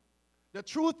 The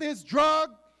truth is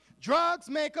drugs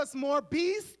make us more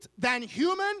beast than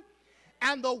human.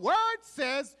 And the word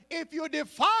says, if you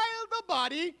defile the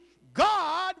body,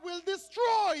 God will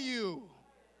destroy you.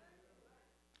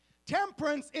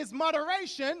 Temperance is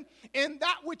moderation in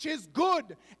that which is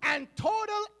good and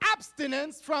total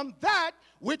abstinence from that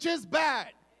which is bad.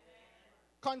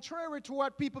 Contrary to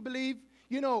what people believe,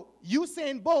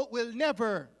 Usain Bolt will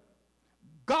never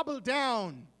gobble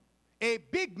down a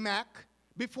Big Mac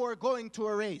before going to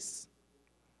a race.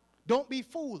 Don't be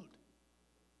fooled.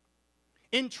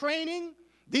 In training,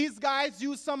 these guys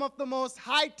use some of the most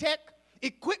high-tech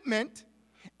equipment,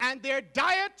 and their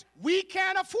diet, we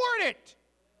can't afford it.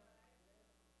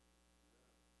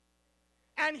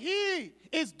 And he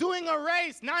is doing a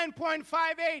race,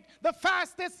 9.58, the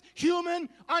fastest human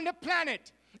on the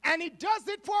planet. And he does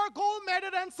it for a gold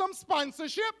medal and some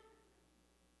sponsorship.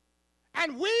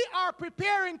 And we are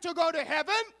preparing to go to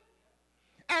heaven,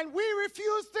 and we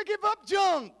refuse to give up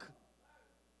junk.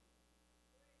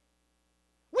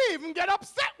 We even get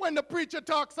upset when the preacher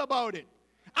talks about it,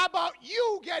 about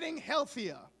you getting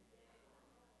healthier.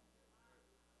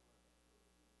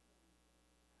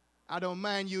 I don't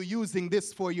mind you using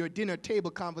this for your dinner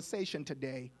table conversation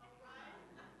today.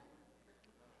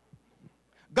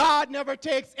 God never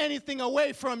takes anything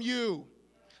away from you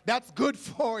that's good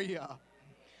for you.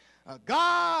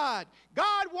 God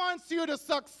wants you to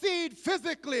succeed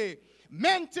physically,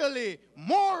 mentally,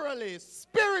 morally,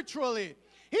 spiritually.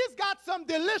 He's got some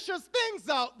delicious things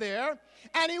out there,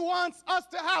 and he wants us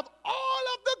to have all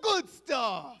of the good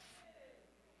stuff.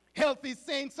 Healthy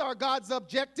saints are God's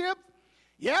objective.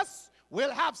 Yes,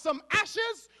 we'll have some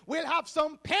ashes, we'll have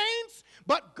some pains,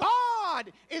 but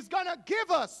God is going to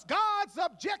give us, God's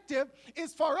objective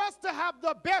is for us to have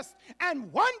the best.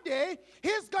 And one day,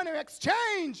 he's going to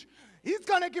exchange, he's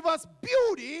going to give us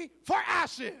beauty for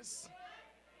ashes.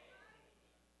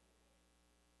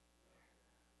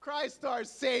 Christ our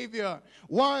Savior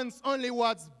wants only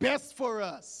what's best for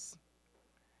us.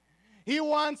 He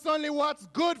wants only what's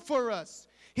good for us.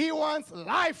 He wants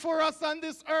life for us on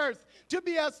this earth to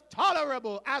be as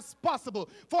tolerable as possible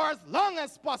for as long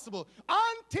as possible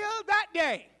until that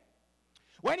day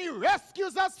when he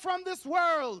rescues us from this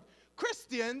world.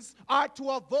 Christians are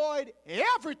to avoid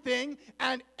everything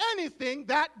and anything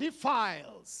that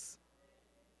defiles.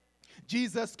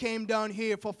 Jesus came down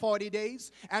here for 40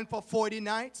 days and for 40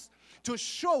 nights to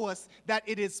show us that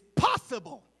it is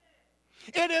possible.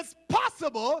 It is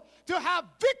possible to have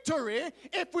victory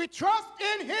if we trust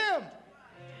in him.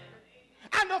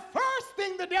 And the first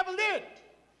thing the devil did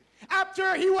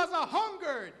after he was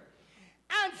hungered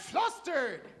and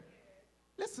flustered.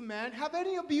 Listen, man, have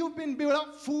any of you been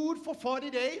without food for 40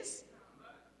 days?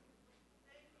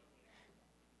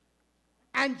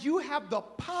 And you have the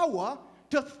power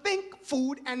to think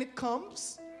food and it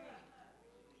comes?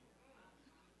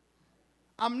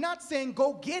 I'm not saying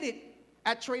go get it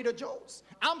at Trader Joe's.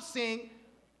 I'm saying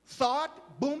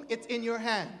thought, boom, it's in your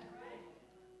hand.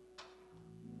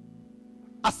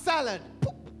 A salad,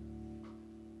 poop.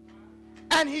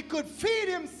 And he could feed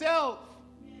himself.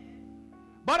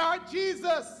 But our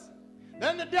Jesus,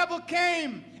 then the devil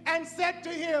came and said to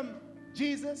him,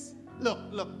 Jesus,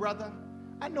 look, brother,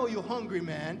 I know you're hungry,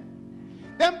 man.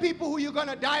 Them people who you're going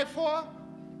to die for,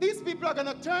 these people are going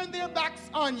to turn their backs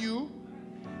on you.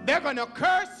 They're going to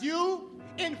curse you.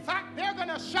 In fact, they're going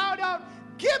to shout out,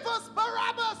 give us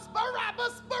Barabbas,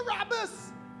 Barabbas,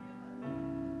 Barabbas.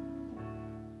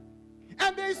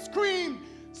 And they screamed.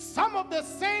 Some of the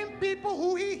same people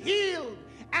who he healed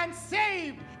and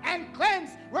saved and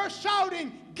cleansed were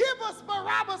shouting, give us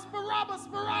Barabbas, Barabbas,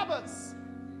 Barabbas.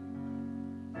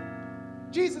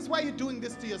 Jesus, why are you doing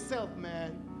this to yourself,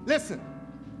 man? Listen,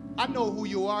 I know who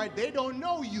you are. They don't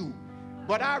know you.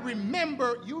 But I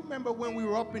remember, you remember when we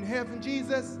were up in heaven,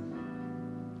 Jesus?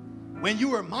 When you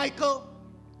were Michael,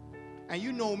 and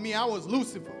you know me, I was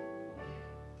Lucifer.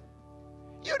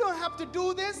 You don't have to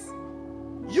do this.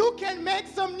 You can make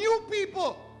some new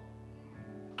people.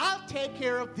 I'll take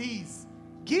care of these.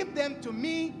 Give them to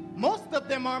me. Most of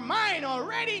them are mine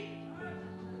already.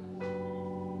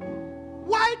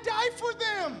 Why die for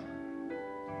them?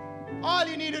 All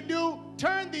you need to do,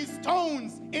 turn these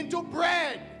stones into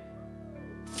bread.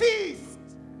 Feast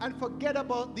and forget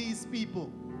about these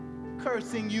people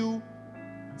cursing you,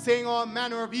 saying all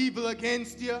manner of evil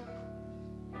against you.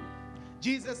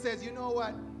 Jesus says, you know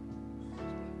what?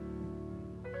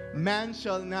 Man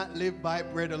shall not live by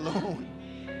bread alone,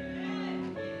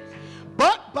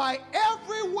 but by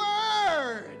every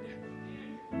word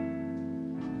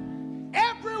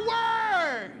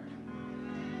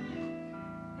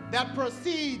that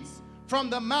proceeds from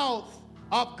the mouth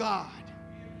of God.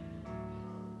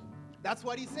 That's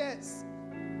what he says.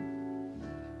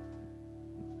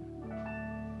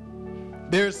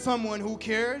 There's someone who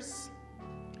cares.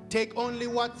 Take only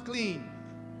what's clean.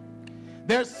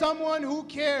 There's someone who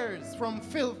cares from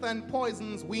filth and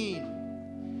poisons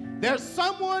wean. There's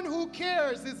someone who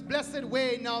cares his blessed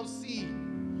way now see.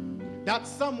 That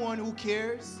someone who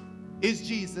cares is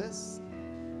Jesus.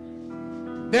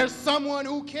 There's someone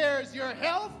who cares your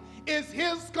health is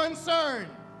his concern.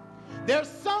 There's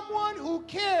someone who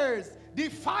cares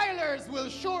defilers will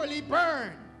surely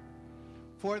burn.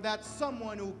 For that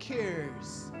someone who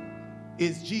cares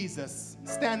is Jesus.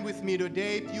 Stand with me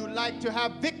today if you like to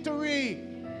have victory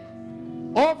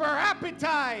over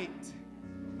appetite.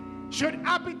 Should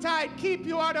appetite keep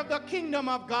you out of the kingdom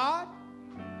of God?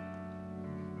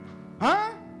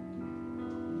 Huh?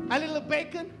 A little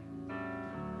bacon?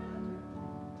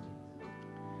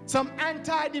 Some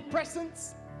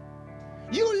antidepressants?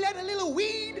 You let a little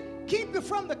weed keep you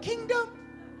from the kingdom?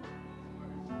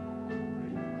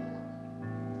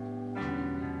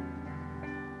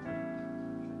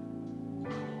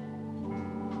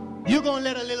 You're going to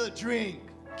let a little drink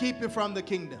keep you from the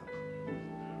kingdom.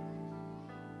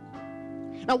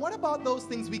 Now, what about those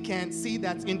things we can't see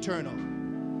that's internal?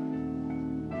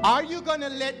 Are you going to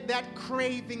let that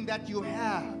craving that you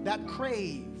have, that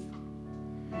crave,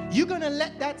 you're going to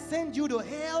let that send you to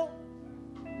hell?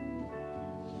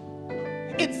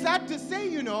 It's sad to say,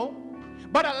 you know,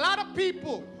 but a lot of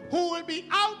people who will be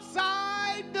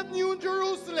outside the New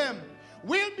Jerusalem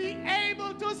will be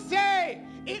able to say,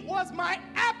 it was my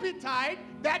appetite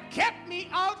that kept me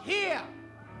out here.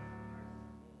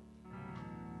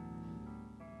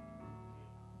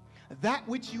 That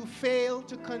which you fail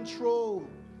to control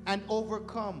and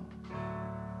overcome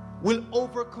will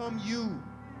overcome you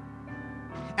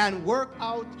and work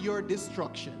out your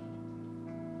destruction.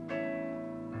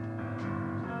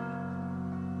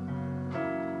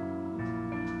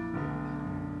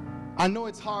 I know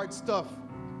it's hard stuff.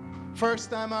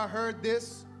 First time I heard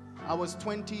this, I was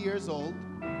 20 years old.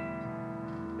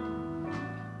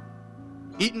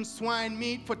 Eating swine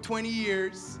meat for 20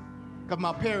 years, because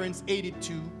my parents ate it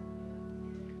too.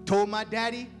 Told my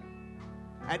daddy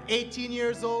at 18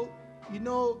 years old, you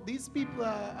know, these people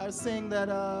are saying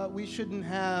that we shouldn't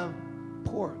have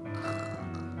pork.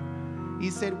 He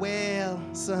said, well,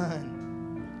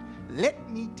 son, let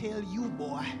me tell you,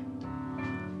 boy,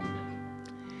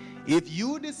 if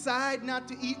you decide not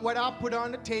to eat what I put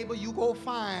on the table, you go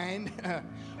find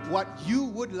what you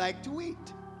would like to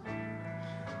eat.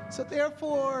 So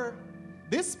therefore,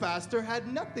 this pastor had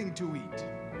nothing to eat.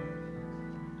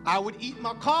 I would eat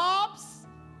my carbs,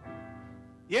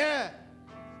 yeah,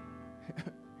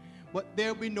 but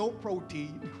there'll be no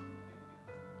protein.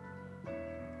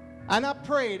 And I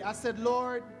prayed. I said,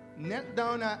 Lord, knelt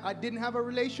down. I didn't have a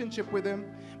relationship with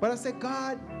him, but I said,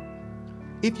 God,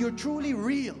 if you're truly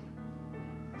real,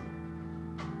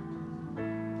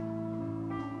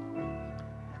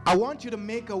 I want you to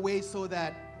make a way so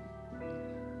that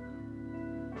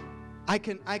I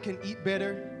can eat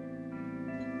better.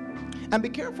 And be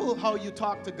careful how you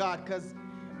talk to God, because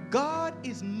God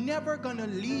is never going to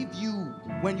leave you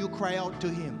when you cry out to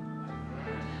him.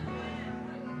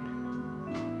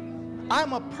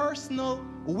 I'm a personal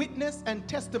witness and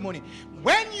testimony.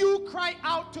 When you cry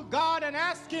out to God and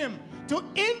ask him to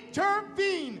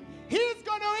intervene, he's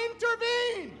going to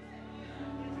intervene.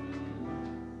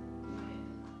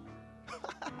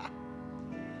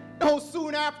 No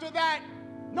soon after that,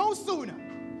 no sooner.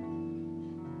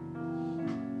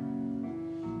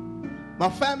 My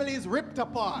family is ripped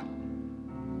apart.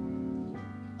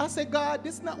 I said, God,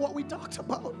 this is not what we talked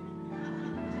about.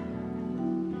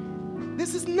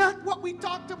 This is not what we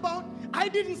talked about. I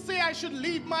didn't say I should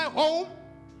leave my home.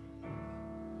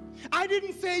 I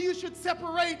didn't say you should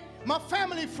separate my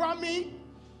family from me.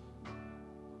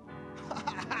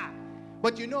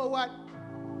 But you know what?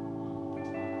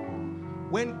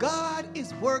 When God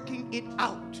is working it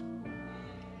out,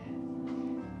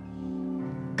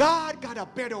 God got a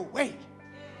better way.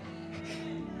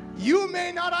 You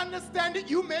may not understand it.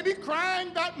 You may be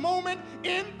crying that moment,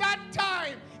 in that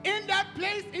time, in that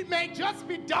place. It may just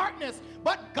be darkness.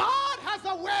 But God has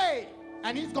a way,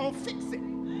 and he's going to fix it.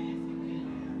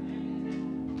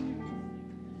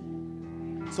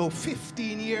 So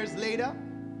 15 years later,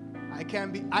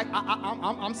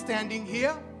 I'm standing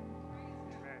here,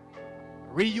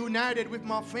 reunited with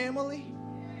my family.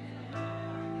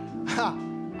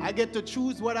 I get to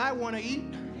choose what I want to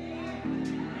eat.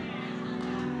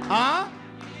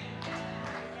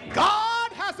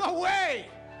 God has a way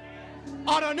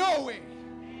out of no way.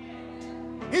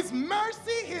 His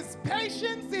mercy, his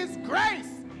patience, his grace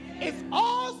is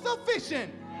all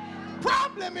sufficient.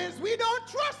 Problem is, we don't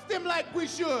trust him like we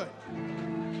should.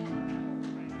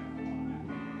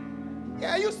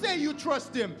 Yeah, you say you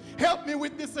trust him. Help me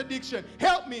with this addiction.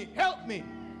 Help me, help me.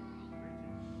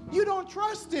 You don't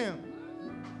trust him.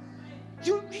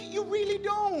 You really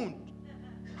don't.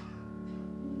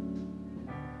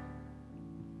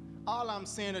 All I'm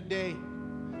saying today,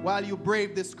 while you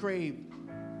brave this grave,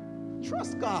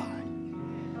 trust God.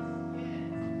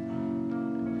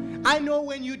 I know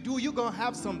when you do, you're going to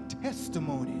have some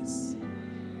testimonies.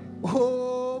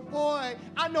 Oh boy,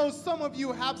 I know some of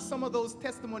you have some of those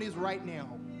testimonies right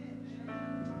now.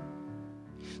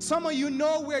 Some of you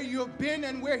know where you've been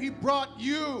and where he brought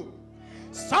you.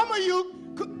 Some of you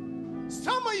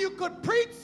could preach